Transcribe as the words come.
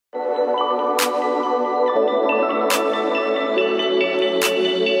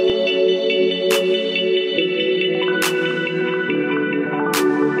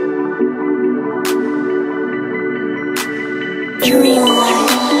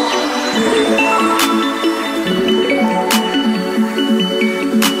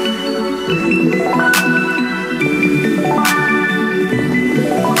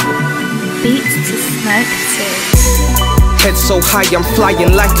Head so high, I'm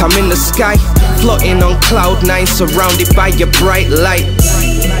flying like I'm in the sky, floating on cloud 9, surrounded by your bright light.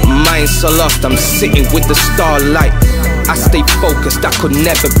 Mind so lost, I'm sitting with the starlight. I stay focused, I could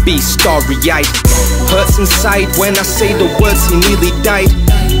never be starry-eyed. Hurts inside when I say the words, he nearly died.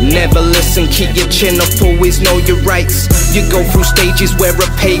 Never listen, keep your chin up, always know your rights. You go through stages where a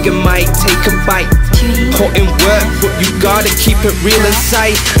pagan might take a bite. Put in work, but you gotta keep it real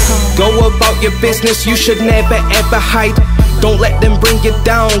inside. Go about your business, you should never ever hide. Don't let them bring you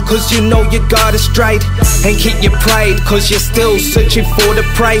down, cause you know you gotta stride. And keep your pride, cause you're still searching for the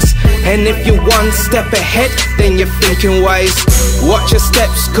prize. And if you're one step ahead, then you're thinking wise. Watch your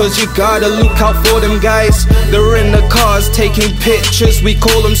steps, cause you gotta look out for them guys. They're in the cars taking pictures, we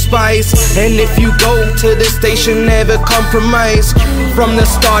call them spies. And if you go to the station, never compromise. From the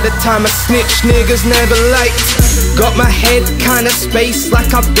start of time, a snitch niggas never liked. Got my head kinda spaced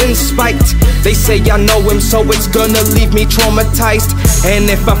like I've been spiked. They say I know him, so it's gonna leave me traumatized. And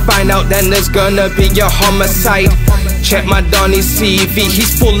if I find out, then there's gonna be a homicide. Check my Donnie's CV,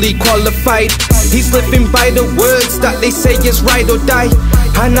 he's fully qualified. He's living by the words that they say is ride or die.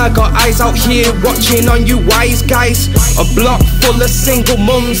 And I got eyes out here watching on you wise guys. A block full of single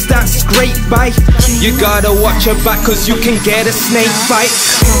mums that scrape by. You gotta watch your back, cause you can get a snake bite.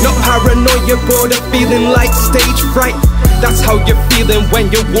 Not paranoia, but a feeling like stage fright. That's how you're feeling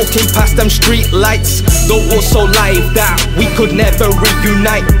when you're walking past them street lights. The war's so live that we could never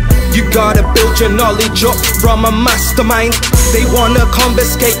reunite. You gotta build your knowledge up from a mastermind. They wanna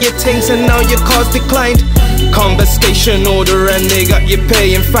confiscate your things and now your car's declined. Confiscation order and they got you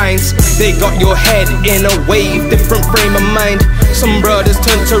paying fines. They got your head in a wave, different frame of mind. Some brothers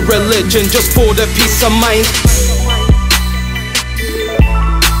turn to religion just for the peace of mind.